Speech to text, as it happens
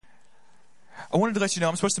I wanted to let you know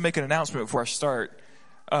I'm supposed to make an announcement before I start,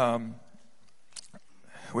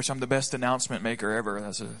 which I'm the best announcement maker ever.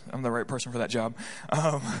 I'm the right person for that job.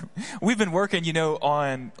 We've been working,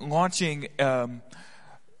 on launching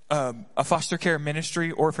a foster care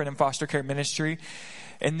ministry, orphan and foster care ministry.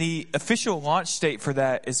 And the official launch date for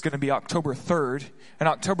that is going to be October 3rd. And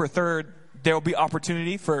October 3rd, there will be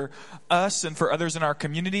opportunity for us and for others in our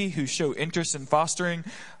community who show interest in fostering.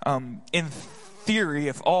 In theory,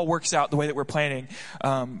 if all works out the way that we're planning,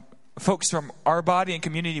 folks from our body and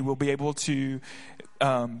community will be able to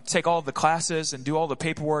take all the classes and do all the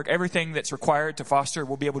paperwork, everything that's required to foster.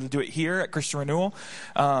 We'll be able to do it here at Christian Renewal,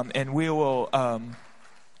 and we'll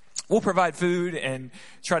provide food and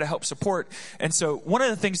try to help support. And so one of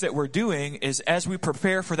the things that we're doing is, as we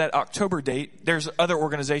prepare for that October date, there's other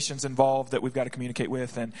organizations involved that we've got to communicate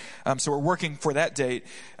with. And so we're working for that date.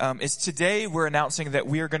 Is today we're announcing that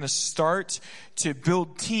we are going to start to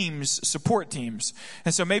build teams, support teams.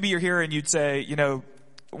 And so maybe you're here and you'd say,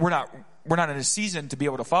 we're not in a season to be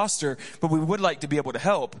able to foster, but we would like to be able to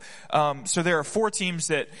help. So there are 4 teams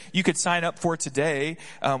that you could sign up for today.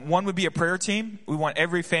 One would be a prayer team. We want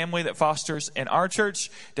every family that fosters in our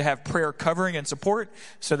church to have prayer covering and support,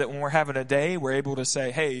 so that when we're having a day, we're able to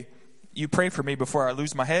say, hey, you pray for me before I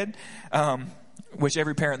lose my head. Which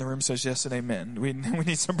every parent in the room says yes and amen. We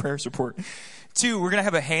need some prayer support. 2, we're going to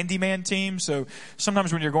have a handyman team. So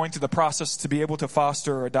sometimes when you're going through the process to be able to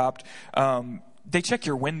foster or adopt, they check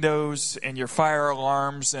your windows and your fire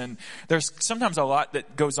alarms, and there's sometimes a lot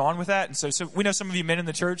that goes on with that. And so we know some of you men in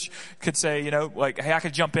the church could say, hey, I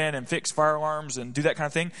could jump in and fix fire alarms and do that kind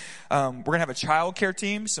of thing. We're going to have a child care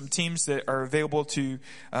team, some teams that are available to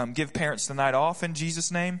give parents the night off in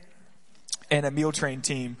Jesus' name, and a meal train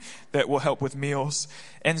team that will help with meals.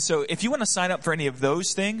 And so if you want to sign up for any of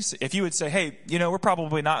those things, if you would say, hey, we're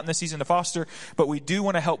probably not in the season to foster, but we do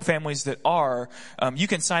want to help families that are, you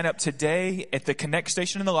can sign up today at the Connect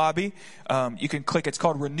station in the lobby. You can click, it's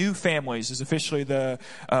called Renew Families is officially the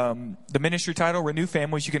ministry title, Renew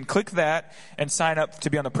Families. You can click that and sign up to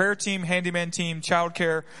be on the prayer team, handyman team,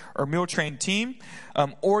 childcare, or meal train team.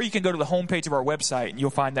 Or you can go to the homepage of our website and you'll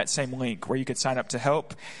find that same link where you could sign up to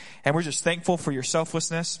help. And we're just thankful for your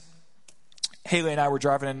selflessness. Haley and I were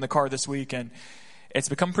driving in the car this week, and it's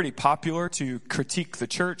become pretty popular to critique the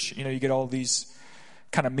church. You get all these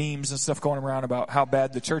kind of memes and stuff going around about how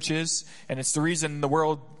bad the church is. And it's the reason the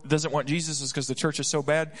world doesn't want Jesus is because the church is so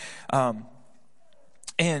bad.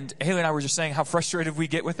 And Haley and I were just saying how frustrated we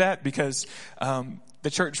get with that, because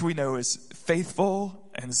the church we know is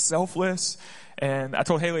faithful and selfless. And I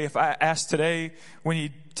told Haley, if I asked today, we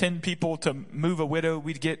need 10 people to move a widow,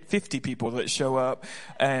 we'd get 50 people that show up.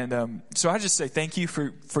 And so I just say thank you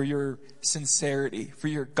for your sincerity, for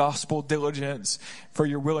your gospel diligence, for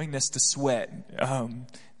your willingness to sweat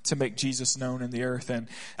to make Jesus known in the earth. And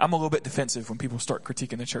I'm a little bit defensive when people start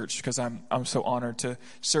critiquing the church, because I'm so honored to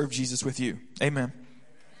serve Jesus with you. Amen.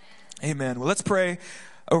 Amen. Well, let's pray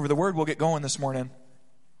over the word. We'll get going this morning.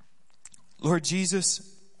 Lord Jesus,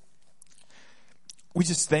 we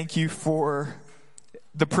just thank you for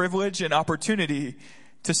the privilege and opportunity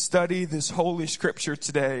to study this holy scripture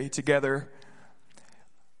today together.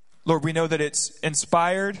 Lord, we know that it's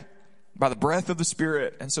inspired by the breath of the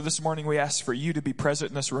Spirit. And so this morning we ask for you to be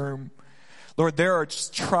present in this room. Lord, there are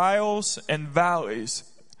trials and valleys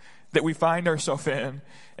that we find ourselves in,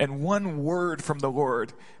 and one word from the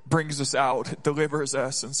Lord brings us out, delivers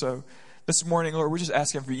us. And so this morning, Lord, we're just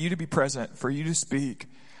asking for you to be present, for you to speak.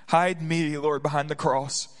 Hide me, Lord, behind the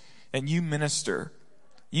cross, and you minister.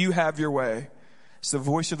 You have your way. It's the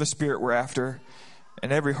voice of the Spirit we're after.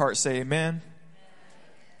 And every heart say amen.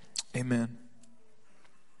 Amen.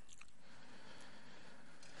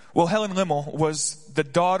 Well, Helen Limmel was the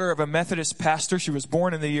daughter of a Methodist pastor. She was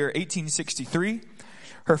born in the year 1863.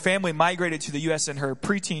 Her family migrated to the U.S. in her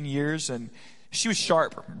preteen years, and she was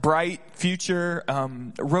sharp, bright, future,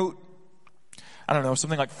 wrote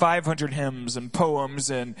something like 500 hymns and poems,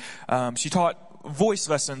 and she taught voice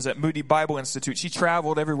lessons at Moody Bible Institute. She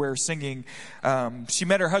traveled everywhere singing. She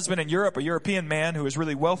met her husband in Europe, a European man who was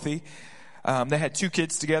really wealthy. They had 2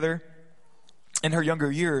 kids together in her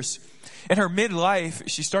younger years. In her midlife,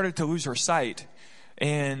 she started to lose her sight,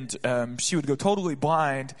 and she would go totally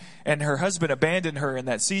blind, and her husband abandoned her in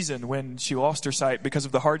that season when she lost her sight because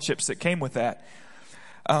of the hardships that came with that.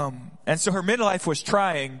 And so her midlife was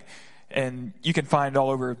trying. And you can find all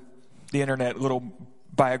over the internet little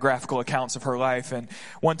biographical accounts of her life. And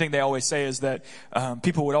one thing they always say is that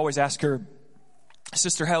people would always ask her,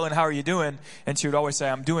 Sister Helen, how are you doing? And she would always say,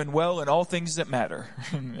 I'm doing well in all things that matter.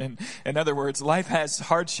 And in other words, life has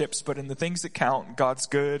hardships, but in the things that count, God's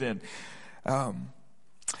good. And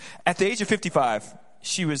At the age of 55,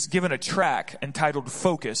 she was given a tract entitled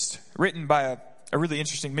Focused, written by a really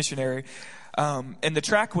interesting missionary. And the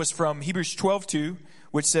tract was from Hebrews 12:2,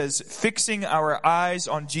 which says, "Fixing our eyes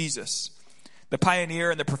on Jesus, the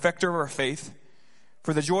pioneer and the perfecter of our faith.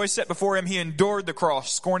 For the joy set before him, he endured the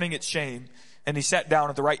cross, scorning its shame, and he sat down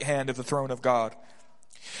at the right hand of the throne of God."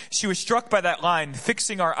 She was struck by that line,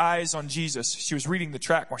 fixing our eyes on Jesus. She was reading the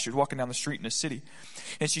tract while she was walking down the street in a city.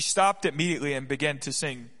 And she stopped immediately and began to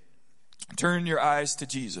sing, "Turn your eyes to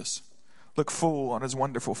Jesus. Look full on his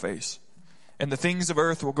wonderful face. And the things of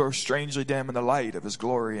earth will grow strangely dim in the light of his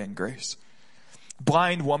glory and grace."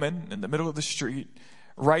 Blind woman in the middle of the street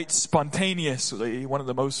writes spontaneously one of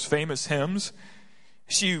the most famous hymns.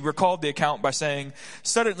 She recalled the account by saying,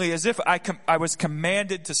 "Suddenly, as if I was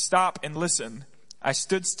commanded to stop and listen, I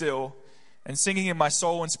stood still, and singing in my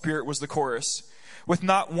soul and spirit was the chorus, with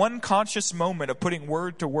not one conscious moment of putting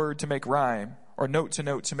word to word to make rhyme, or note to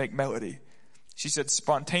note to make melody." She said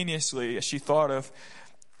spontaneously, as she thought of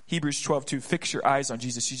Hebrews 12:2, "Fix your eyes on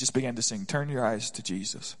Jesus," she just began to sing, "Turn your eyes to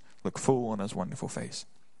Jesus. Look full on his wonderful face."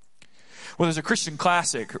 Well, there's a Christian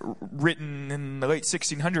classic written in the late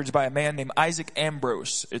 1600s by a man named Isaac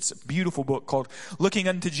Ambrose. It's a beautiful book called Looking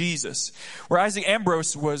Unto Jesus, where Isaac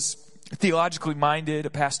Ambrose was theologically minded, a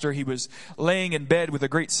pastor. He was laying in bed with a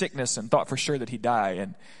great sickness and thought for sure that he'd die.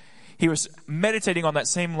 And he was meditating on that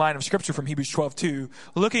same line of scripture from Hebrews 12:2,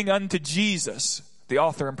 looking unto Jesus, the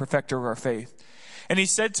author and perfecter of our faith. And he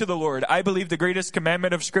said to the Lord, "I believe the greatest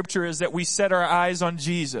commandment of scripture is that we set our eyes on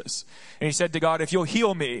Jesus." And he said to God, "If you'll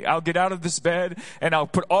heal me, I'll get out of this bed and I'll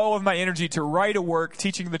put all of my energy to write a work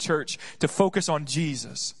teaching the church to focus on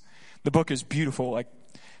Jesus." The book is beautiful. Like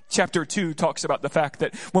chapter 2 talks about the fact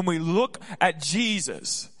that when we look at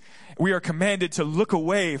Jesus, we are commanded to look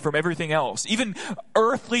away from everything else, even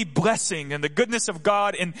earthly blessing and the goodness of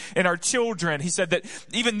God in our children. He said that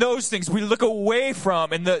even those things we look away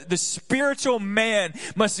from, and the spiritual man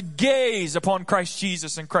must gaze upon Christ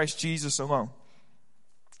Jesus and Christ Jesus alone.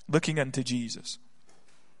 Looking unto Jesus.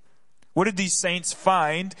 What did these saints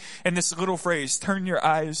find in this little phrase, "Turn your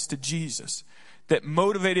eyes to Jesus," that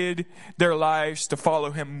motivated their lives to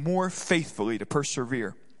follow him more faithfully, to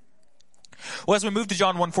persevere? Well, as we move to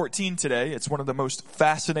John 1:14 today, it's one of the most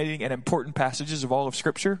fascinating and important passages of all of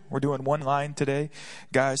Scripture. We're doing one line today.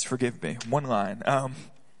 Guys, forgive me. One line.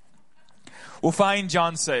 We'll find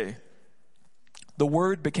John say, "The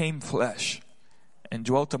Word became flesh and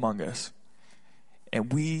dwelt among us,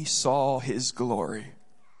 and we saw his glory.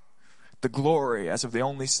 The glory as of the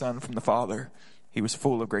only Son from the Father. He was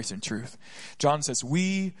full of grace and truth." John says,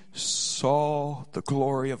 we saw the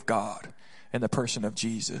glory of God in the person of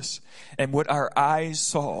Jesus. And what our eyes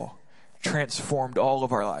saw transformed all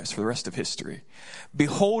of our lives for the rest of history.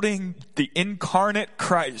 Beholding the incarnate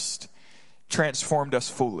Christ transformed us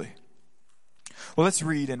fully. Well, let's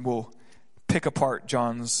read and we'll pick apart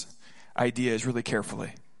John's ideas really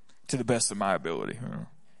carefully to the best of my ability.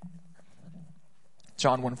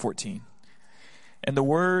 John 1:14. "And the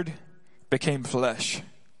Word became flesh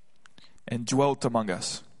and dwelt among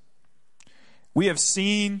us. We have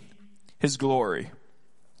seen his glory,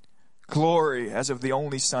 glory as of the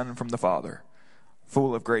only Son from the Father,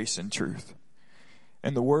 full of grace and truth.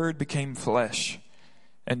 And the Word became flesh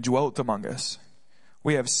and dwelt among us.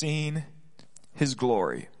 We have seen his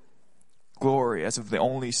glory, glory as of the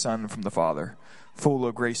only Son from the Father, full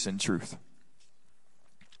of grace and truth."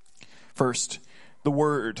 First, the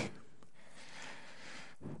Word.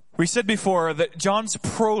 We said before that John's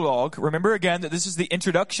prologue, remember again that this is the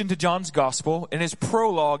introduction to John's gospel. In his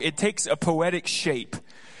prologue, it takes a poetic shape.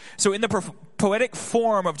 So in the poetic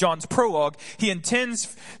form of John's prologue, he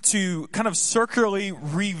intends to kind of circularly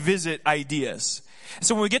revisit ideas.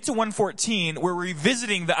 So when we get to 1:14, we're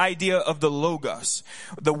revisiting the idea of the Logos,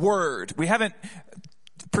 the Word. We haven't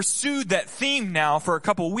pursued that theme now for a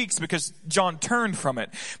couple weeks because John turned from it.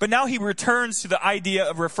 But now he returns to the idea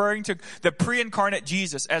of referring to the pre-incarnate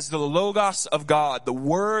Jesus as the Logos of God, the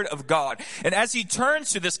Word of God. And as he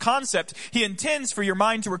turns to this concept, he intends for your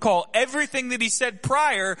mind to recall everything that he said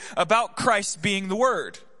prior about Christ being the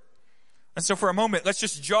Word. And so for a moment, let's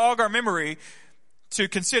just jog our memory to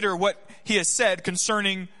consider what he has said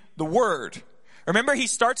concerning the Word. Remember, he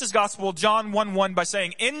starts his gospel, John 1:1, by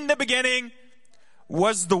saying, "In the beginning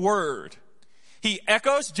was the Word." He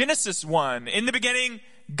echoes Genesis 1, "In the beginning,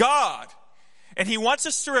 God." And he wants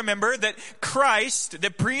us to remember that Christ, the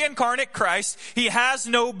pre-incarnate Christ, he has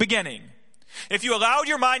no beginning. If you allowed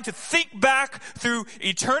your mind to think back through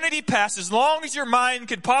eternity past, as long as your mind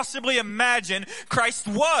could possibly imagine, Christ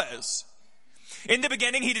was. In the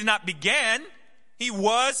beginning, he did not begin. He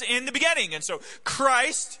was in the beginning. And so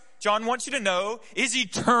Christ John wants you to know, is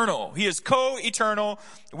eternal. He is co-eternal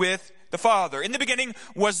with the Father. In the beginning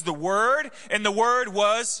was the Word, and the Word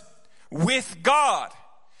was with God.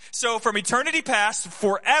 So from eternity past,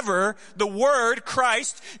 forever, the Word,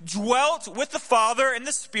 Christ, dwelt with the Father and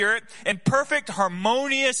the Spirit in perfect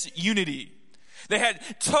harmonious unity. They had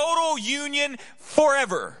total union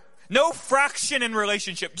forever. No fraction in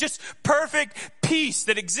relationship. Just perfect peace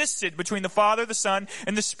that existed between the Father, the Son,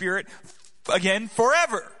 and the Spirit, again,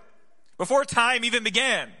 forever. Before time even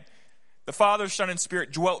began, the Father, Son, and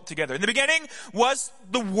Spirit dwelt together. In the beginning was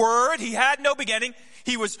the Word. He had no beginning.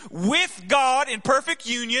 He was with God in perfect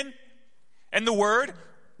union, and the Word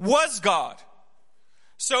was God.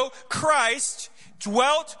 So Christ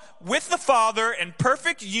dwelt with the Father in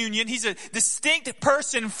perfect union. He's a distinct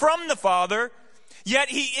person from the Father, yet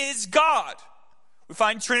he is God. We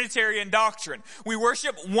find Trinitarian doctrine. We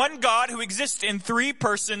worship one God who exists in three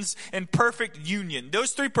persons in perfect union.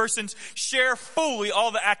 Those three persons share fully all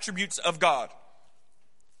the attributes of God.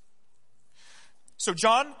 So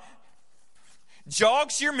John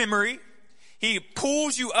jogs your memory. He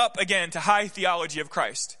pulls you up again to high theology of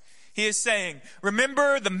Christ. He is saying,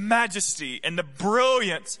 remember the majesty and the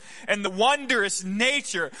brilliance and the wondrous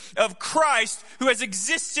nature of Christ who has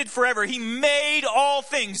existed forever. He made all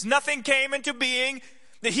things. Nothing came into being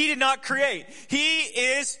that he did not create. He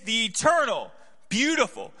is the eternal,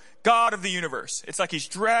 beautiful God of the universe. It's like he's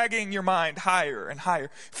dragging your mind higher and higher.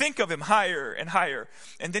 Think of him higher and higher.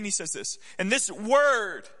 And then he says this, and this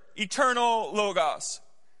word, eternal Logos,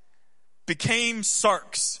 became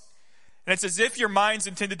sarx. And it's as if your mind's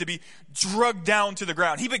intended to be drugged down to the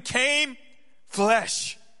ground. He became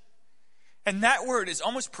flesh. And that word is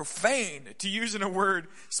almost profane to use in a word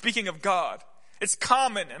speaking of God. It's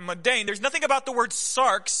common and mundane. There's nothing about the word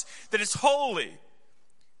sarx that is holy.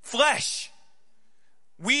 Flesh.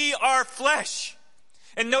 We are flesh.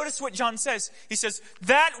 And notice what John says. He says,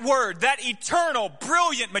 that word, that eternal,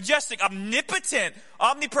 brilliant, majestic, omnipotent,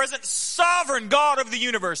 omnipresent, sovereign God of the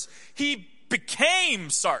universe, he became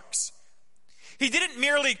sarx. He didn't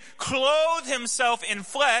merely clothe himself in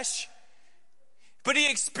flesh, but he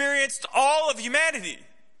experienced all of humanity.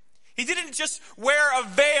 He didn't just wear a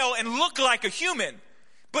veil and look like a human,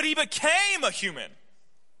 but he became a human.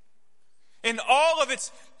 In all of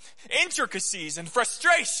its intricacies and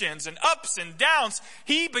frustrations and ups and downs,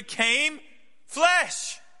 he became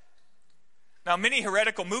flesh. Now, many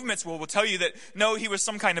heretical movements will tell you that, no, he was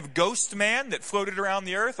some kind of ghost man that floated around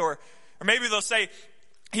the earth, or maybe they'll say,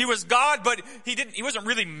 he was God, but he wasn't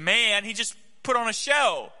really man. He just put on a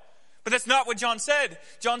shell. But that's not what John said.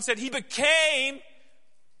 John said he became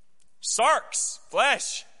sarx,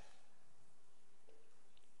 flesh.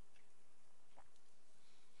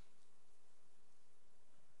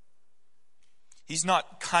 He's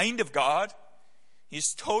not kind of God.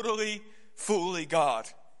 He's totally, fully God.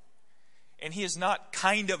 And he is not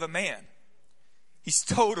kind of a man. He's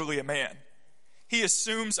totally a man. He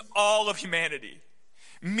assumes all of humanity.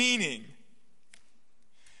 Meaning,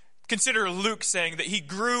 consider Luke saying that he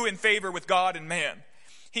grew in favor with God and man.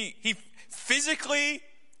 He physically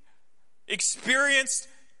experienced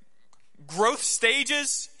growth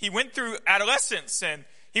stages. He went through adolescence and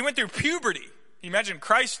he went through puberty. You imagine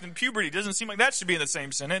Christ and puberty. Doesn't seem like that should be in the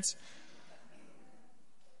same sentence.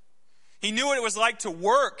 He knew what it was like to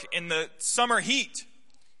work in the summer heat.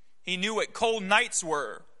 He knew what cold nights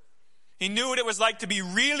were. He knew what it was like to be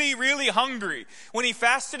really, really hungry. When he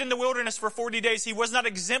fasted in the wilderness for 40 days, he was not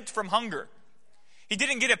exempt from hunger. He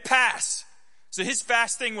didn't get a pass. So his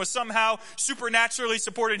fasting was somehow supernaturally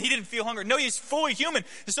supported. He didn't feel hunger. No, he's fully human.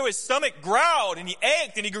 And so his stomach growled and he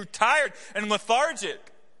ached and he grew tired and lethargic.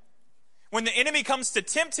 When the enemy comes to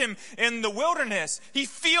tempt him in the wilderness, he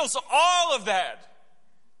feels all of that.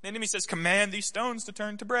 The enemy says, command these stones to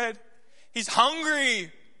turn to bread. He's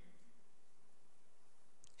hungry.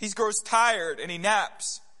 He grows tired and he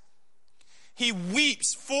naps. He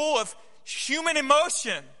weeps full of human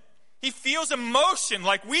emotion. He feels emotion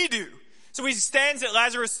like we do. So he stands at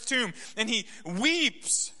Lazarus' tomb and he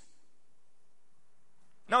weeps.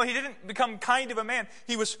 No, he didn't become kind of a man.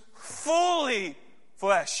 He was fully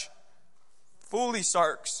flesh, fully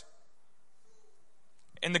sarx.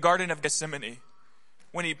 In the Garden of Gethsemane,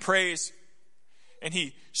 when he prays and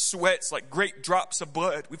he sweats like great drops of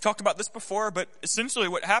blood. We've talked about this before, but essentially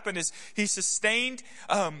what happened is he sustained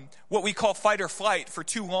what we call fight or flight for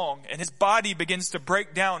too long. And his body begins to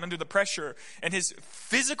break down under the pressure. And his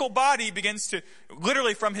physical body begins to,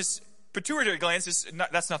 literally from his pituitary glands,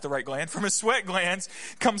 that's not the right gland, from his sweat glands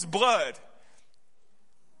comes blood.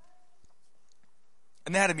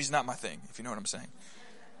 Anatomy's not my thing, if you know what I'm saying.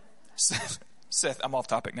 Seth, I'm off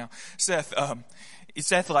topic now. Seth,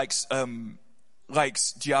 Seth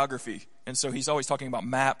likes geography. And so he's always talking about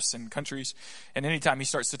maps and countries. And anytime he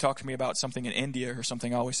starts to talk to me about something in India or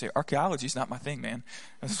something, I always say, archaeology is not my thing, man.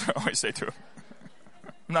 That's what I always say to him.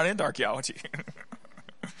 I'm not into archaeology.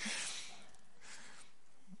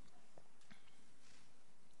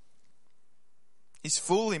 He's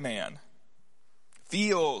fully man.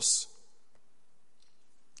 Feels.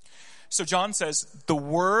 So John says, the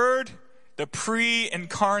Word, the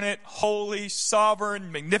pre-incarnate, holy,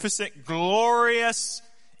 sovereign, magnificent, glorious,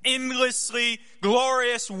 endlessly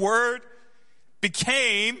glorious Word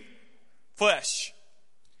became flesh.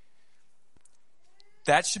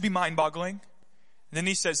 That should be mind-boggling. And then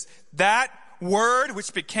he says, that Word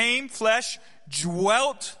which became flesh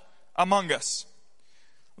dwelt among us.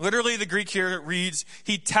 Literally, the Greek here reads,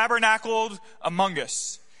 he tabernacled among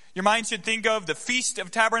us. Your mind should think of the Feast of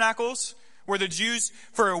Tabernacles, where the Jews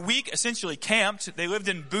for a week essentially camped. They lived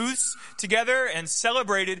in booths together and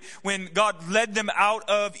celebrated when God led them out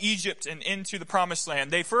of Egypt and into the Promised Land.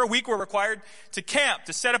 They for a week were required to camp,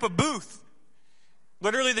 to set up a booth.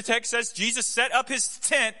 Literally, the text says Jesus set up his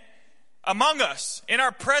tent among us, in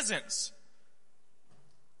our presence.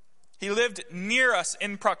 He lived near us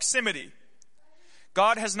in proximity.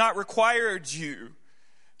 God has not required you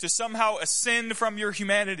to somehow ascend from your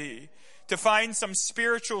humanity, to find some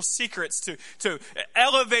spiritual secrets, to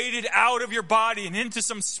elevate it out of your body and into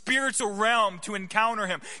some spiritual realm to encounter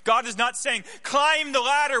him. God is not saying, climb the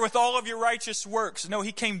ladder with all of your righteous works. No,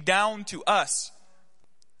 he came down to us.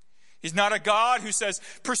 He's not a God who says,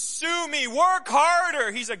 pursue me, work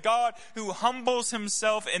harder. He's a God who humbles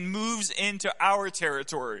himself and moves into our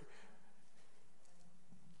territory.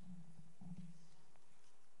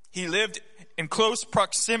 He lived in close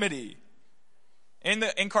proximity. In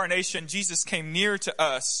the incarnation, Jesus came near to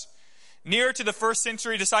us, near to the first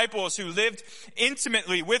century disciples who lived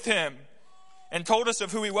intimately with him and told us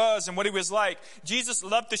of who he was and what he was like. Jesus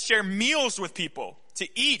loved to share meals with people, to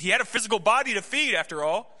eat. He had a physical body to feed, after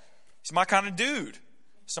all. He's my kind of dude.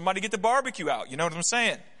 Somebody get the barbecue out. You know what I'm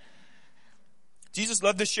saying? Jesus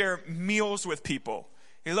loved to share meals with people.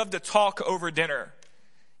 He loved to talk over dinner.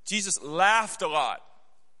 Jesus laughed a lot,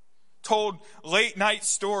 told late night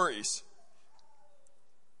stories.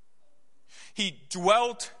 He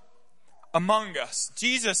dwelt among us.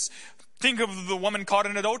 Jesus, think of the woman caught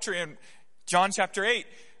in adultery in John chapter 8.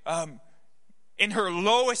 In her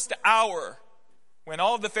lowest hour, when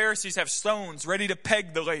all of the Pharisees have stones ready to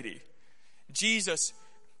peg the lady, Jesus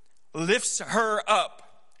lifts her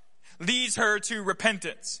up, leads her to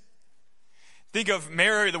repentance. Think of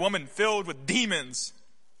Mary, the woman filled with demons.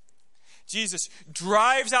 Jesus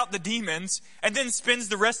drives out the demons and then spends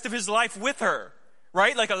the rest of his life with her,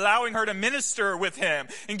 right? Like allowing her to minister with him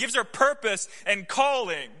and gives her purpose and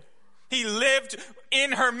calling. He lived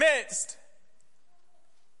in her midst.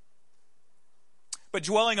 But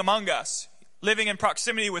dwelling among us, living in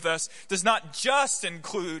proximity with us, does not just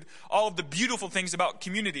include all of the beautiful things about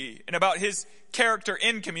community and about his character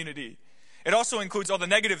in community. It also includes all the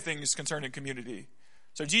negative things concerning community.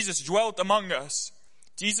 So Jesus dwelt among us.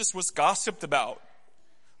 Jesus was gossiped about.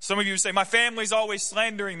 Some of you would say, my family's always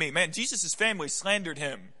slandering me. Man, Jesus' family slandered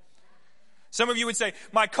him. Some of you would say,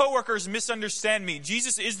 my coworkers misunderstand me.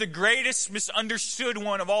 Jesus is the greatest misunderstood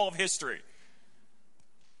one of all of history.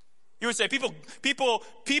 You would say, people,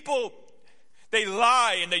 they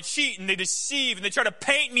lie and they cheat and they deceive and they try to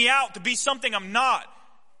paint me out to be something I'm not.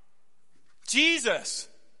 Jesus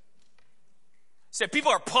said,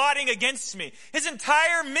 people are plotting against me. His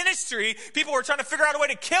entire ministry, people were trying to figure out a way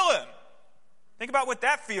to kill him. Think about what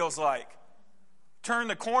that feels like. Turn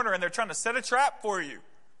the corner and they're trying to set a trap for you.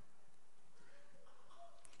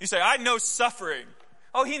 You say, I know suffering.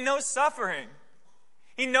 Oh, he knows suffering.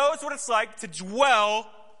 He knows what it's like to dwell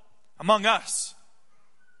among us.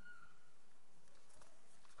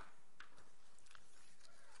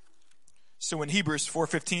 So when Hebrews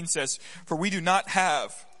 4:15 says, for we do not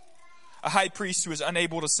have a high priest who is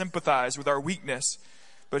unable to sympathize with our weakness,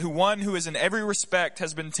 but one who is in every respect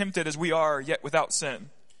has been tempted as we are, yet without sin.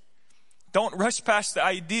 Don't rush past the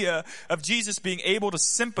idea of Jesus being able to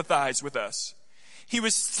sympathize with us. He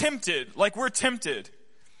was tempted like we're tempted.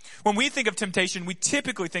 When we think of temptation, we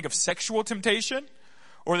typically think of sexual temptation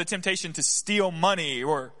or the temptation to steal money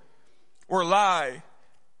or lie.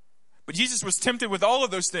 But Jesus was tempted with all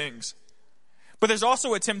of those things. But there's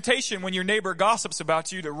also a temptation when your neighbor gossips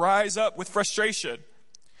about you to rise up with frustration.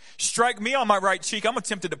 Strike me on my right cheek, I'm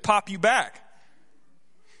tempted to pop you back.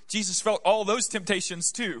 Jesus felt all those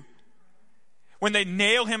temptations too. When they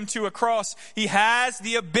nail him to a cross, he has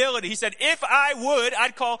the ability. He said, if I would,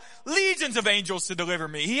 I'd call legions of angels to deliver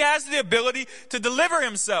me. He has the ability to deliver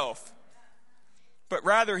himself. but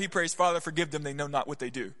rather he prays, Father, forgive them, they know not what they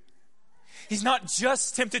do. He's not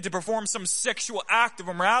just tempted to perform some sexual act of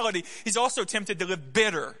immorality. He's also tempted to live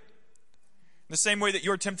bitter. The same way that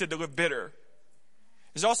you're tempted to live bitter.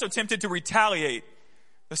 He's also tempted to retaliate.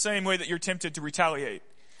 The same way that you're tempted to retaliate.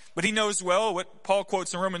 But he knows well what Paul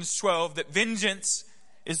quotes in Romans 12, that vengeance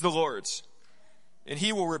is the Lord's, and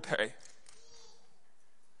he will repay.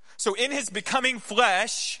 So in his becoming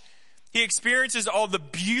flesh, he experiences all the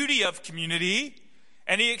beauty of community,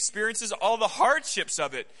 and he experiences all the hardships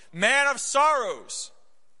of it. Man of sorrows.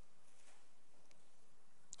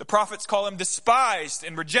 The prophets call him despised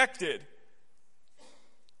and rejected.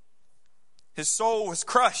 His soul was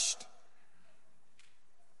crushed.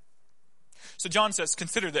 So John says,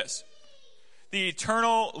 consider this. The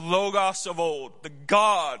eternal Logos of old, the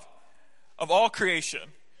God of all creation,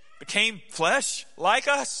 became flesh like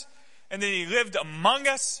us, and then he lived among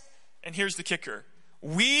us. And here's the kicker.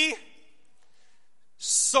 We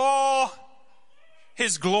saw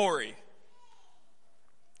his glory.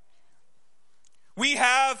 We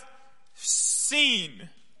have seen.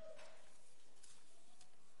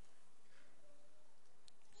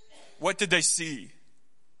 What did they see?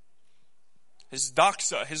 His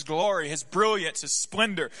doxa, his glory, his brilliance, his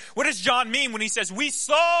splendor. What does John mean when he says, we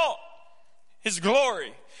saw his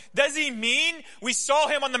glory? Does he mean we saw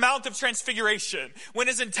him on the Mount of Transfiguration when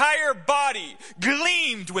his entire body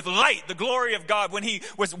gleamed with light, the glory of God, when he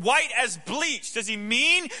was white as bleach? Does he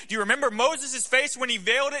mean, do you remember Moses' face when he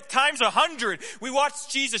veiled it times 100? We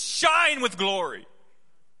watched Jesus shine with glory.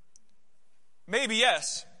 Maybe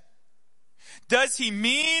yes. Does he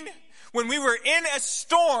mean when we were in a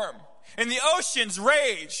storm and the oceans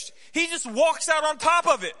raged, he just walks out on top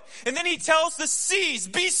of it. And then he tells the seas,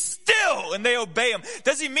 be still, and they obey him.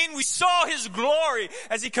 Does he mean we saw his glory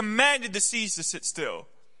as he commanded the seas to sit still?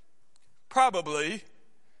 Probably.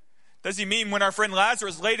 Does he mean when our friend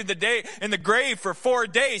Lazarus laid in the grave for 4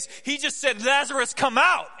 days, he just said, Lazarus, come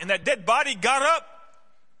out, and that dead body got up?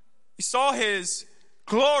 We saw his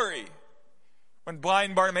glory when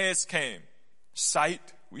blind Bartimaeus came. Sight.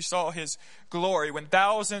 We saw his glory when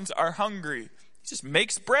thousands are hungry. He just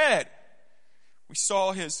makes bread. We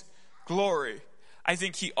saw his glory. I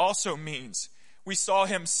think he also means we saw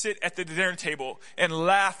him sit at the dinner table and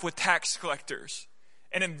laugh with tax collectors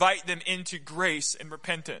and invite them into grace and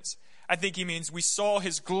repentance. I think he means we saw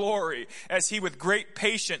his glory as he with great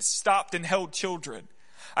patience stopped and held children.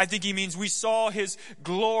 I think he means we saw his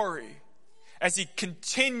glory as he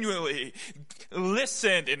continually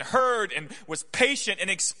listened and heard and was patient and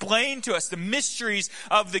explained to us the mysteries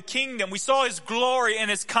of the kingdom. We saw his glory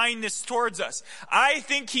and his kindness towards us. I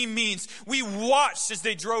think he means we watched as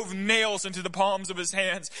they drove nails into the palms of his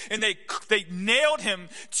hands, and they nailed him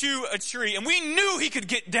to a tree. And we knew he could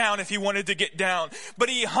get down if he wanted to get down, but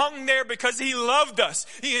he hung there because he loved us.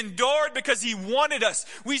 He endured because he wanted us.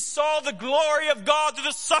 We saw the glory of God through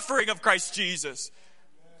the suffering of Christ Jesus.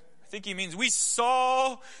 I think he means we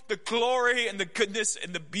saw the glory and the goodness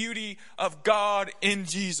and the beauty of God in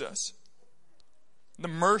Jesus. The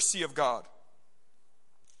mercy of God.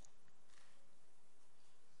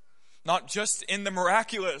 Not just in the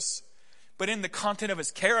miraculous, but in the content of his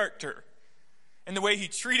character. In the way he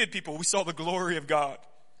treated people, we saw the glory of God.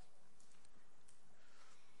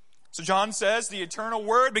 So John says, the eternal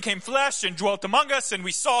word became flesh and dwelt among us, and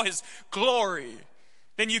we saw his glory.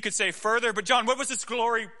 Then you could say further, but John, what was this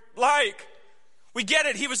glory like? We get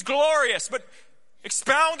it, he was glorious, but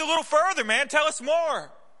expound a little further, man. Tell us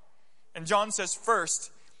more. And John says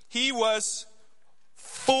first, he was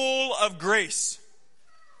full of grace.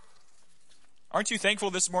 Aren't you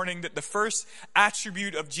thankful this morning that the first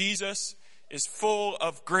attribute of Jesus is full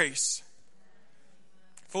of grace?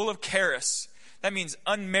 Full of charis. That means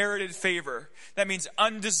unmerited favor. That means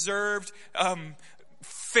undeserved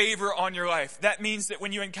favor on your life. That means that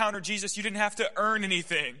when you encounter Jesus, you didn't have to earn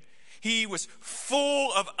anything. He was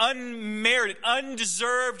full of unmerited,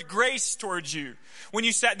 undeserved grace towards you. When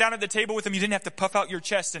you sat down at the table with him, you didn't have to puff out your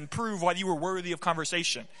chest and prove why you were worthy of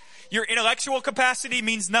conversation. Your intellectual capacity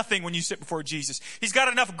means nothing when you sit before Jesus. He's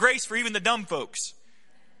got enough grace for even the dumb folks.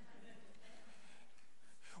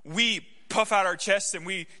 We puff out our chests and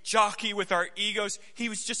we jockey with our egos. He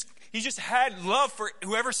just had love for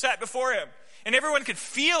whoever sat before him. And everyone could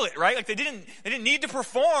feel it, right? Like they didn't need to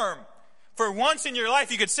perform. For once in your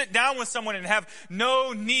life, you could sit down with someone and have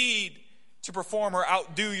no need to perform or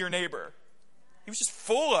outdo your neighbor. He was just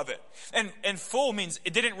full of it. And full means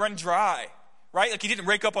it didn't run dry, right? Like he didn't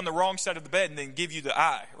wake up on the wrong side of the bed and then give you the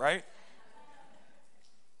eye, right?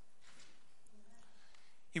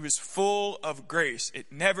 He was full of grace. It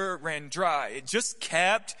never ran dry. It just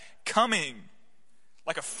kept coming.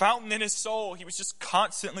 like a fountain in his soul. He was just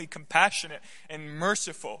constantly compassionate and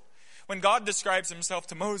merciful. When God describes himself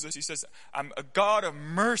to Moses, he says, I'm a God of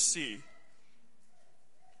mercy,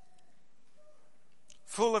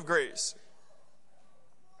 full of grace.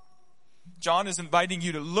 John is inviting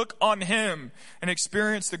you to look on him and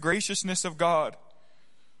experience the graciousness of God.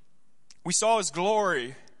 We saw his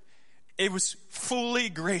glory. It was fully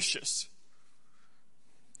gracious.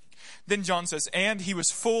 Then John says, and he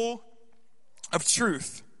was full of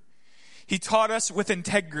truth. He taught us with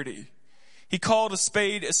integrity. He called a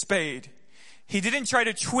spade a spade. He didn't try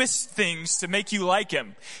to twist things to make you like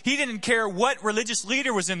him. He didn't care what religious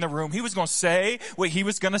leader was in the room. He was going to say what he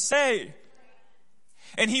was going to say.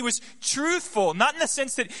 And he was truthful, not in the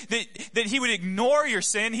sense that he would ignore your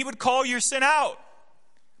sin. He would call your sin out,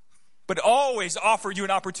 but always offered you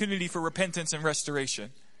an opportunity for repentance and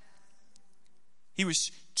restoration. He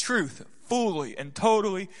was truth, fully and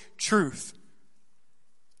totally truth.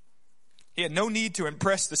 He had no need to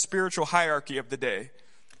impress the spiritual hierarchy of the day.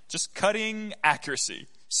 Just cutting accuracy,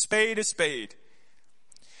 spade a spade.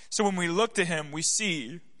 So when we look to him, we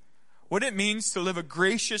see what it means to live a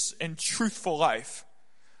gracious and truthful life.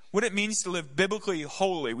 What it means to live biblically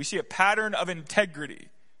holy. We see a pattern of integrity,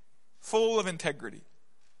 full of integrity.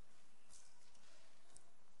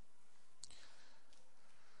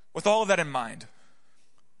 With all of that in mind,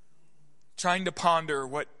 trying to ponder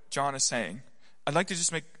what John is saying, I'd like to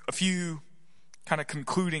just make a few kind of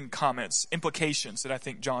concluding comments, implications that I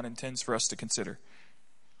think John intends for us to consider.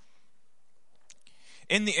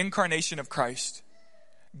 In the incarnation of Christ,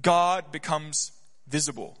 God becomes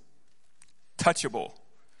visible, touchable.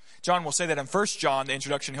 John will say that in 1 John, the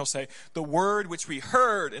introduction, he'll say, the word which we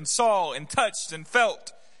heard and saw and touched and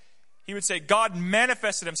felt. He would say God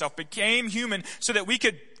manifested himself, became human so that we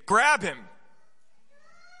could grab him.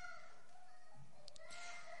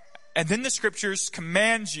 And then the scriptures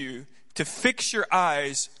command you to fix your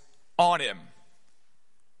eyes on him.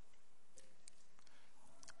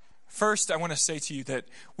 First, I want to say to you that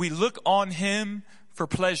we look on him for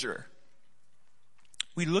pleasure.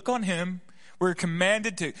 We look on him. We're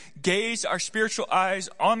commanded to gaze our spiritual eyes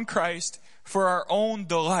on Christ for our own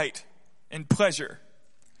delight and pleasure.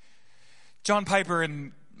 John Piper,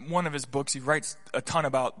 in one of his books, he writes a ton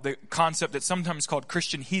about the concept that's sometimes called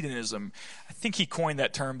Christian hedonism. I think he coined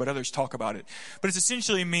that term, but others talk about it. But it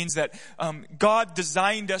essentially means that God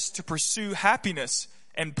designed us to pursue happiness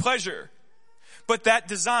and pleasure. But that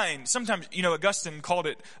design, sometimes, Augustine called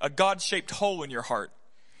it a God-shaped hole in your heart.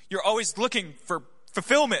 You're always looking for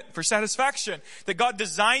fulfillment, for satisfaction, that God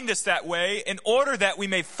designed us that way in order that we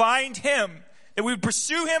may find him, that we would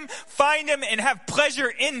pursue him, find him, and have pleasure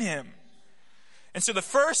in him. And so the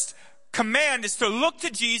first command is to look to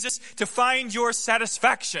Jesus to find your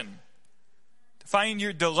satisfaction, to find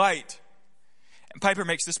your delight. And Piper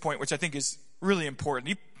makes this point, which I think is really important.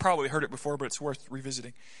 You probably heard it before, but it's worth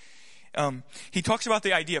revisiting. He talks about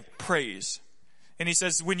the idea of praise. And he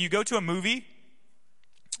says, when you go to a movie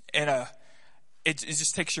and it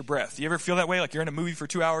just takes your breath. You ever feel that way? Like you're in a movie for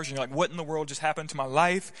 2 hours and you're like, what in the world just happened to my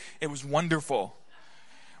life? It was wonderful.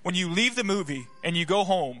 When you leave the movie and you go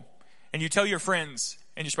home and you tell your friends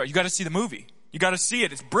and your spouse, you got to see the movie. You got to see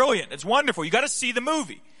it. It's brilliant. It's wonderful. You got to see the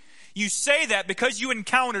movie. You say that because you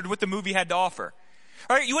encountered what the movie had to offer.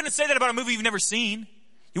 All right? You wouldn't say that about a movie you've never seen.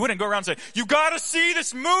 You wouldn't go around and say, you got to see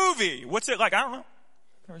this movie. What's it like? I don't know.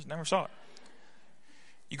 Never saw it.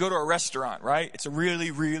 You go to a restaurant, right? It's a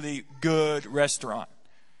really, really good restaurant.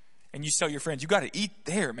 And you tell your friends, you got to eat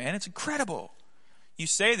there, man. It's incredible. You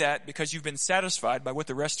say that because you've been satisfied by what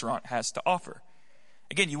the restaurant has to offer.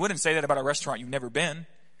 Again, you wouldn't say that about a restaurant you've never been.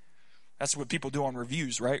 That's what people do on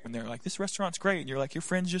reviews, right? When they're like, this restaurant's great. And you're like, your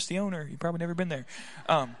friend's just the owner. You've probably never been there.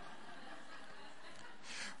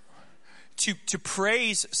 To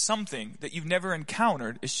praise something that you've never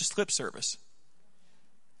encountered is just lip service.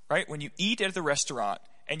 Right? When you eat at the restaurant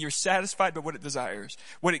and you're satisfied by what it desires,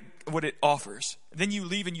 what it offers, then you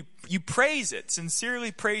leave and you praise it,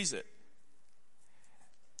 sincerely praise it.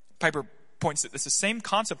 Piper points that it's the same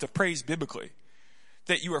concept of praise biblically.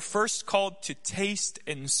 That you are first called to taste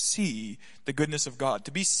and see the goodness of God,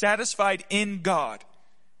 to be satisfied in God,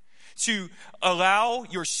 to allow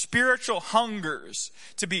your spiritual hungers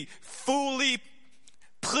to be fully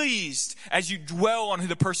pleased as you dwell on who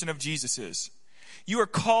the person of Jesus is. You are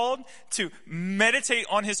called to meditate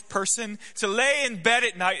on his person, to lay in bed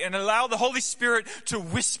at night and allow the Holy Spirit to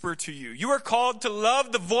whisper to you. You are called to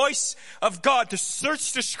love the voice of God, to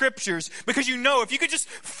search the scriptures, because you know if you could just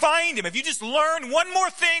find him, if you just learn one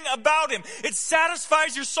more thing about him, it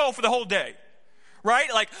satisfies your soul for the whole day.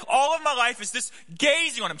 right? Like all of my life is this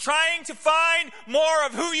gazing on him, trying to find more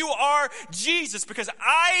of who you are, Jesus, because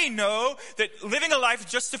I know that living a life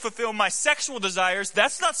just to fulfill my sexual desires,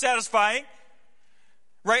 that's not satisfying.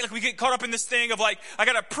 Right? Like we get caught up in this thing of like, I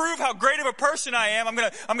gotta prove how great of a person I am. I'm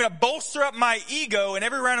gonna bolster up my ego, and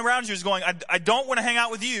everyone around you is going, I don't want to hang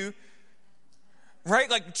out with you.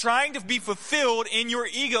 Right? Like trying to be fulfilled in your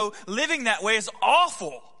ego, living that way is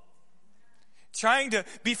awful. Trying to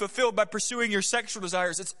be fulfilled by pursuing your sexual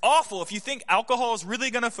desires, it's awful. If you think alcohol is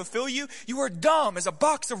really gonna fulfill you, you are dumb as a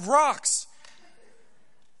box of rocks.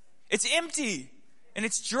 It's empty and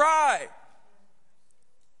it's dry.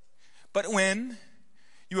 But when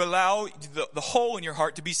you allow the hole in your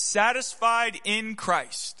heart to be satisfied in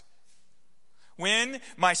Christ, when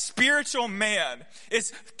my spiritual man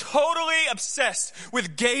is totally obsessed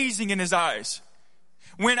with gazing in his eyes,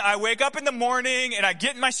 when I wake up in the morning and I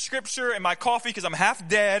get my scripture and my coffee because I'm half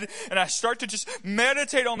dead and I start to just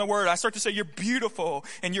meditate on the word, I start to say, you're beautiful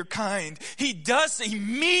and you're kind. He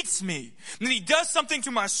meets me and he does something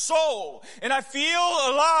to my soul and I feel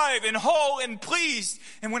alive and whole and pleased.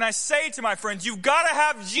 And when I say to my friends, you've got to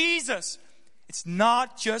have Jesus, it's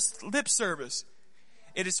not just lip service.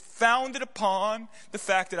 It is founded upon the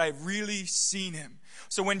fact that I've really seen him.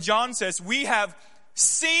 So when John says, we have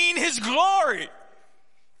seen his glory,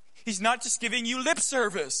 he's not just giving you lip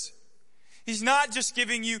service. He's not just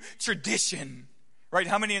giving you tradition, right?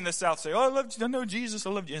 How many in the South say, oh, I know Jesus, I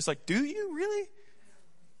love you. And it's like, do you really?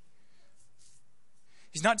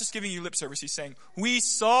 He's not just giving you lip service. He's saying, we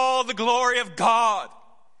saw the glory of God,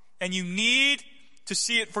 and you need to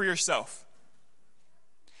see it for yourself.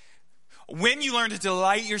 When you learn to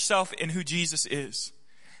delight yourself in who Jesus is,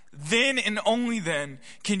 then and only then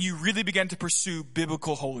can you really begin to pursue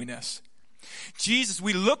biblical holiness.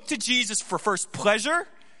 We look to Jesus for first pleasure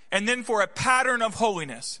and then for a pattern of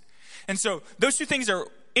holiness. And so those two things are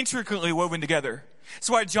intricately woven together. That's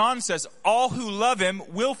why John says, all who love him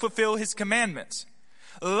will fulfill his commandments.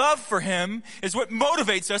 Love for him is what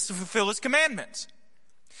motivates us to fulfill his commandments.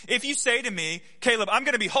 If you say to me, Caleb, I'm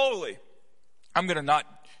going to be holy. I'm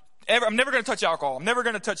never going to touch alcohol. I'm never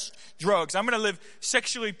going to touch drugs. I'm going to live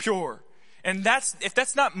sexually pure. And if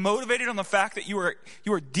that's not motivated on the fact that you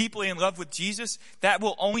are deeply in love with Jesus, that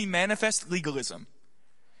will only manifest legalism.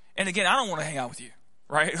 And again, I don't want to hang out with you,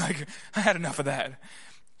 right? Like, I had enough of that.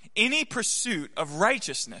 Any pursuit of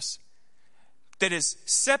righteousness that is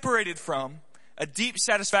separated from a deep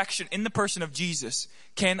satisfaction in the person of Jesus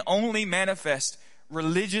can only manifest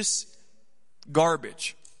religious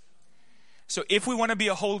garbage. So if we want to be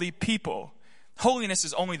a holy people, holiness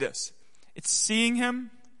is only this. It's seeing him,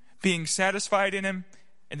 being satisfied in him,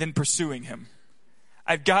 and then pursuing him.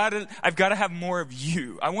 I've got to have more of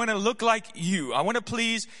you. I want to look like you. I want to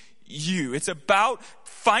please you. It's about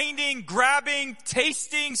finding, grabbing,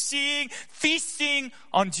 tasting, seeing, feasting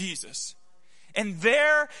on Jesus. And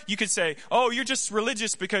there you could say, oh, you're just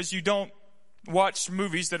religious because you don't watch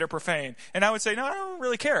movies that are profane. And I would say, no, I don't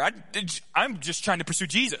really care. I'm just trying to pursue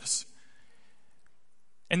Jesus.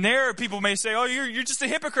 And there people may say, oh, you're just a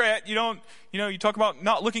hypocrite. You talk about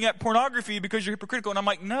not looking at pornography because you're hypocritical. And I'm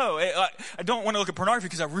like, no, I don't want to look at pornography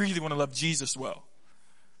because I really want to love Jesus well.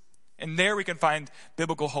 And there we can find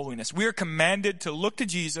biblical holiness. We are commanded to look to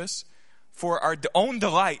Jesus for our own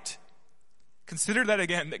delight. Consider that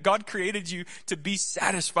again, that God created you to be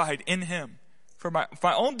satisfied in him. For my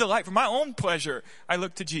own delight, for my own pleasure, I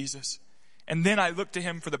look to Jesus. And then I look to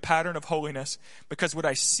him for the pattern of holiness, because what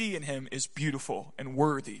I see in him is beautiful and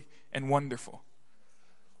worthy and wonderful.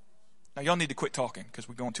 Now y'all need to quit talking because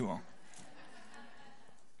we're going too long.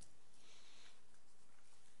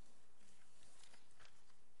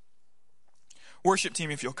 Worship team,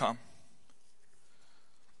 if you'll come.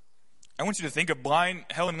 I want you to think of blind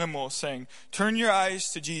Helen Limmel saying, turn your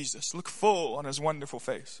eyes to Jesus, look full on his wonderful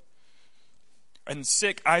face. And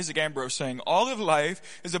sick Isaac Ambrose saying, all of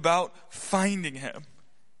life is about finding him.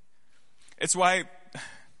 It's why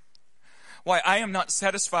I am not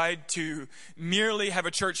satisfied to merely have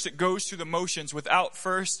a church that goes through the motions without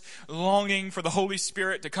first longing for the Holy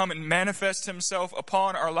Spirit to come and manifest himself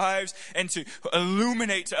upon our lives and to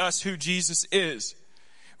illuminate to us who Jesus is.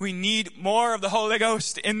 We need more of the Holy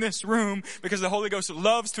Ghost in this room because the Holy Ghost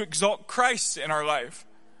loves to exalt Christ in our life.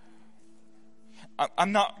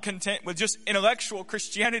 I'm not content with just intellectual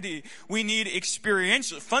Christianity. We need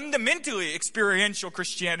fundamentally experiential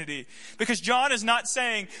Christianity. Because John is not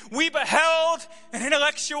saying, we beheld an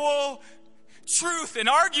intellectual truth, an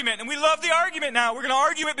argument, and we love the argument now. We're going to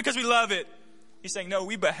argue it because we love it. He's saying, no,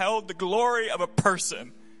 we beheld the glory of a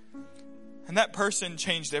person. And that person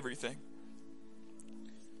changed everything.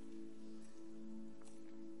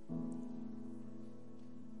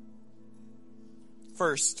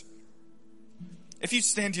 First, if you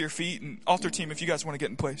stand to your feet, and altar team, if you guys want to get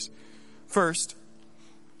in place. First,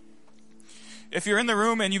 if you're in the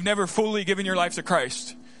room and you've never fully given your life to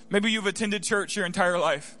Christ, maybe you've attended church your entire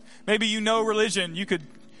life. Maybe you know religion. You could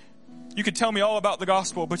tell me all about the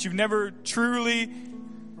gospel, but you've never truly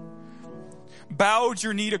bowed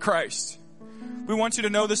your knee to Christ. We want you to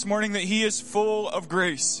know this morning that He is full of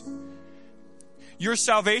grace. Your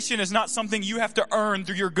salvation is not something you have to earn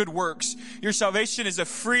through your good works. Your salvation is a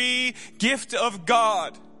free gift of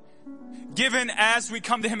God given as we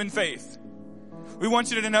come to Him in faith. We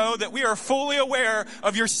want you to know that we are fully aware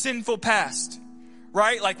of your sinful past.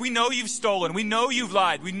 Right? Like, we know you've stolen. We know you've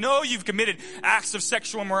lied. We know you've committed acts of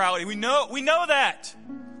sexual immorality. We know that.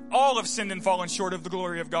 All have sinned and fallen short of the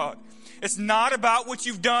glory of God. It's not about what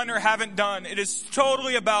you've done or haven't done. It is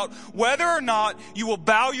totally about whether or not you will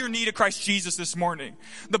bow your knee to Christ Jesus this morning.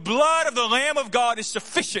 The blood of the Lamb of God is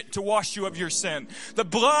sufficient to wash you of your sin. The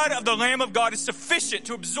blood of the Lamb of God is sufficient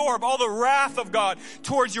to absorb all the wrath of God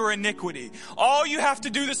towards your iniquity. All you have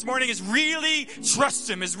to do this morning is really trust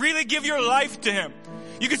Him, is really give your life to Him.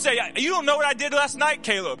 You could say, you don't know what I did last night,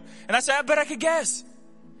 Caleb. And I say, I bet I could guess.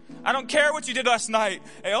 I don't care what you did last night.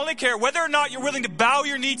 I only care whether or not you're willing to bow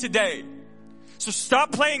your knee today. So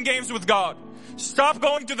stop playing games with God. Stop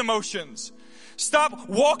going through the motions. Stop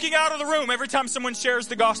walking out of the room every time someone shares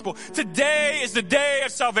the gospel. Today is the day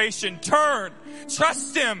of salvation. Turn.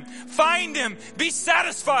 Trust Him. Find Him. Be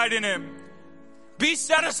satisfied in Him. Be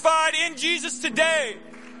satisfied in Jesus today.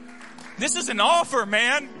 This is an offer,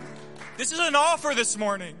 man. This is an offer this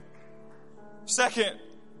morning. Second,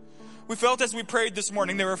 we felt as we prayed this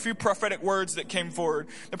morning, there were a few prophetic words that came forward.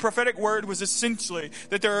 The prophetic word was essentially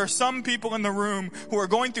that there are some people in the room who are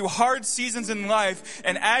going through hard seasons in life,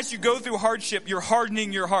 and as you go through hardship, you're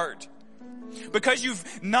hardening your heart. Because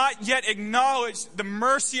you've not yet acknowledged the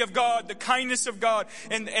mercy of God, the kindness of God,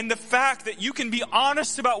 and the fact that you can be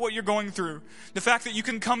honest about what you're going through. The fact that you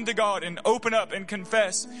can come to God and open up and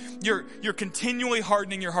confess. You're continually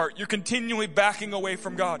hardening your heart. You're continually backing away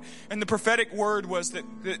from God. And the prophetic word was that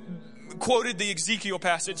quoted the Ezekiel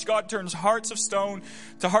passage. God turns hearts of stone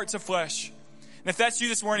to hearts of flesh. And if that's you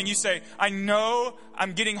this morning, you say, I know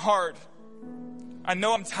I'm getting hard. I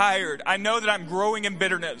know I'm tired. I know that I'm growing in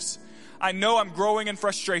bitterness. I know I'm growing in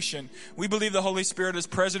frustration. We believe the Holy Spirit is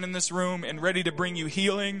present in this room and ready to bring you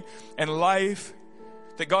healing and life.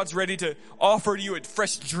 That God's ready to offer to you a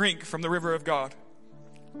fresh drink from the river of God.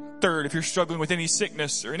 Third, if you're struggling with any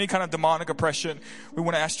sickness or any kind of demonic oppression, we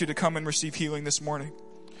want to ask you to come and receive healing this morning.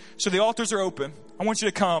 So the altars are open. I want you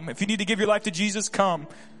to come. If you need to give your life to Jesus, come.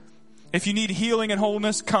 If you need healing and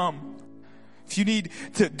wholeness, come. If you need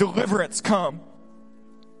deliverance, come.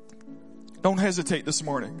 Don't hesitate this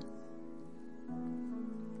morning.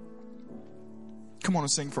 Come on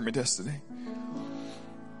and sing for me, Destiny.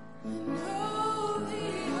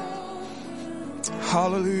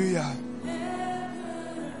 Hallelujah.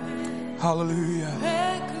 Hallelujah.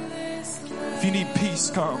 If you need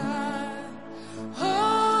peace, come. Hallelujah.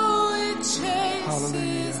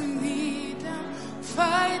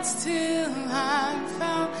 Fights till I'm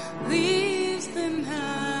found, leaves the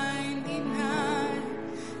 99,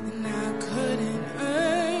 and I couldn't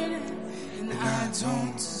earn it, and I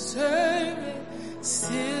don't deserve it.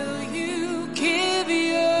 Still you give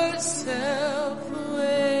yourself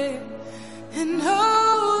away, and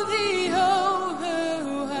oh, the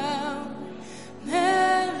overwhelmed,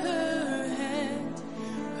 never end,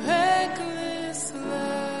 reckless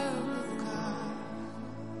love of God.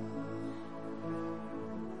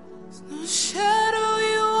 There's no shadow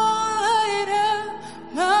you won't light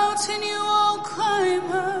up, mountain you won't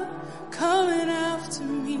climb up, coming after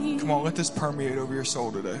me. Come on, let this permeate over your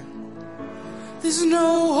soul today. There's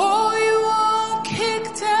no wall you won't kick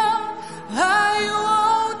down, lie you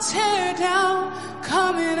won't tear down,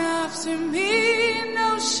 coming after me.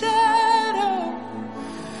 No shadow,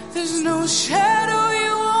 there's no shadow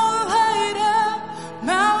you won't light up,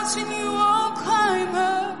 mountain you won't climb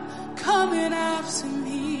up, coming after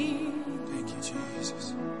me. Thank you,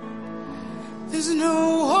 Jesus. There's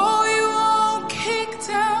no wall you won't kick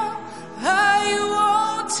down, lie you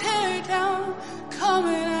won't tear down,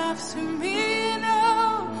 coming after me.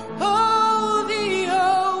 Oh, the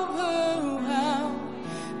overwhelmed,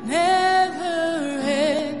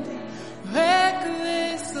 never-ending,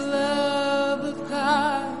 reckless love of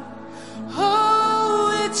God.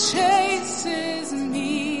 Oh, it chases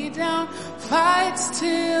me down, fights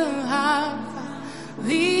till I'm found,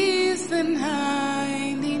 leaves the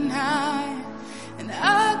 99, and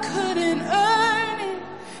I couldn't earn it,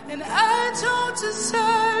 and I don't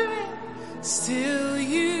deserve it. Still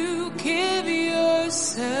you give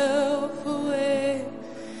yourself away.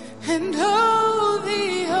 And oh,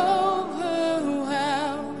 the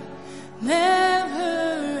overwhelmed,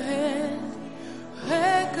 never end,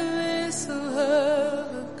 reckless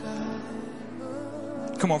love of God.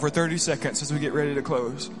 Come on, for 30 seconds as we get ready to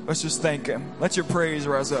close. Let's just thank Him. Let your praise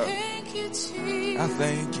rise up. Thank you, Jesus. I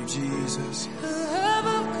thank you, Jesus. The love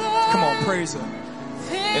of God. Come on, praise Him.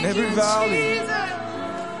 Thank In every you, valley, Jesus.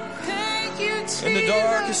 Thank you, Jesus. in the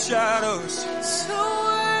darkest shadows, So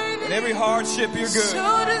worthy. in every hardship, you're good.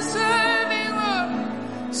 So deserving,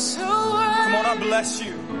 Lord. So worthy. Come on, I bless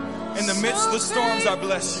you. In the midst of the storms, I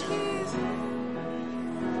bless you.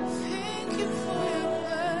 Thank you for your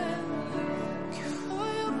blood. Thank you for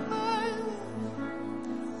your blood.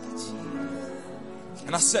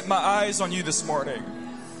 And I set my eyes on you this morning.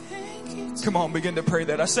 Thank you, Come on, begin to pray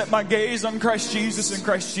that. I set my gaze on Christ Jesus and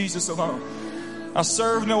Christ Jesus alone. I'll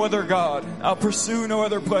serve no other God. I'll pursue no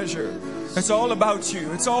other pleasure. It's all about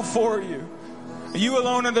you. It's all for you. You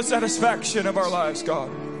alone are the satisfaction of our lives,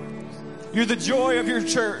 God. You're the joy of your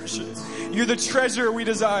church. You're the treasure we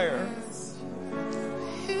desire.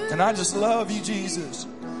 And I just love you, Jesus.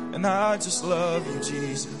 And I just love you,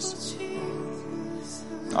 Jesus.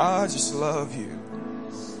 I just love you.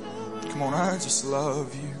 Come on, I just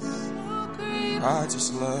love you. I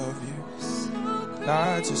just love you.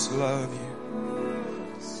 I just love you.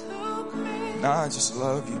 I just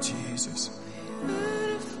love you, Jesus.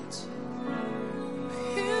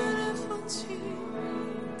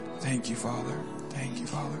 Thank you, Father. Thank you,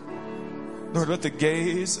 Father. Lord, let the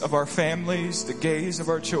gaze of our families, the gaze of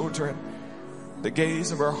our children, the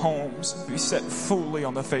gaze of our homes be set fully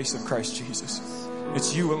on the face of Christ Jesus.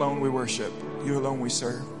 It's you alone we worship. You alone we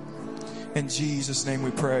serve. In Jesus' name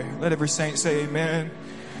we pray. Let every saint say amen.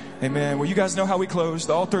 Amen. Well, you guys know how we close.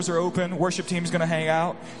 The altars are open. Worship team's going to hang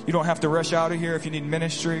out. You don't have to rush out of here if you need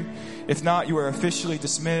ministry. If not, you are officially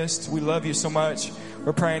dismissed. We love you so much.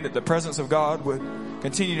 We're praying that the presence of God would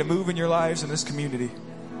continue to move in your lives in this community.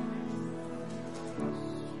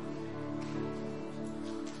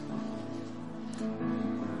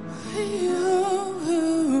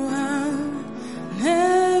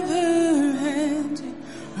 Never-ending,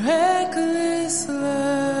 reckless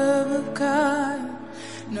love of God.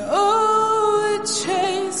 No, it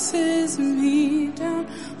chases me down,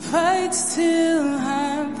 fights till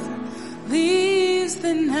I'm found, leaves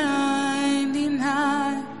the 99,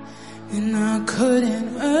 and I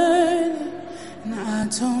couldn't earn it, and I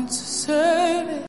don't deserve it.